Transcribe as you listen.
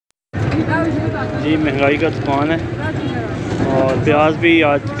जी महंगाई का तूफान है और प्याज भी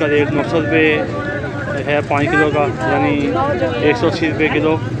आज का रेट 900 रुपये है 5 किलो का, यानी 180 रुपये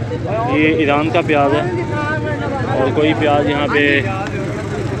किलो। ये ईरान का प्याज है और कोई प्याज यहाँ पे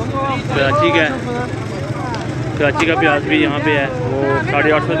कराची का प्याज भी यहाँ पे है, वो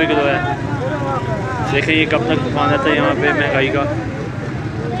 850 रुपये किलो है। देखें ये कब तक तूफान रहता है यहाँ पे महंगाई का।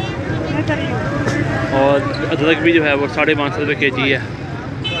 और अदरक भी जो है वो 550 रुपये केजी है।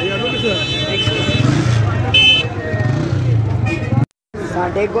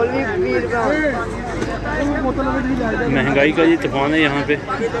 महंगाई का ये तूफान है यहाँ पे।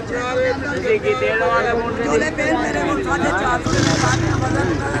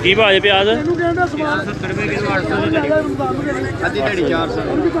 की भाव है प्याज?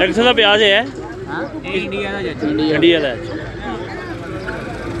 100 का प्याज है इंडिया का।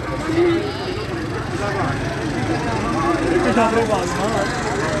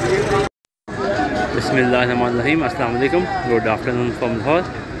 Bismillahirrahmanirrahim. Assalamu alaikum. Good afternoon from Lahore.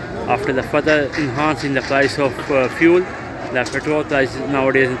 After the further enhancing the price of fuel, the petrol price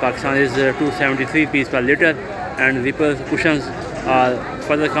nowadays in Pakistan is 273 rupees per litre, and repercussions are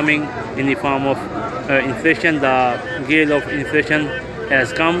further coming in the form of inflation. The gale of inflation has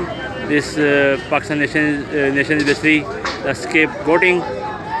come. This Pakistan nation is basically the scapegoating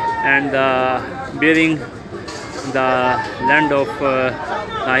and bearing the land of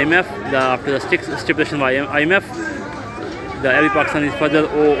IMF. After the stipulation by IMF, every Pakistan is further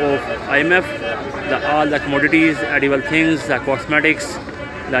of IMF. All the commodities, edible things, the cosmetics,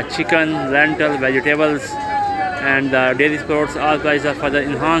 the chicken, lentil, vegetables, and the dairy products, all prices are further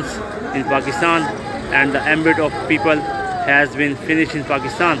enhanced in Pakistan, and the AMBIT of people has been finished in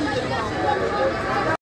Pakistan.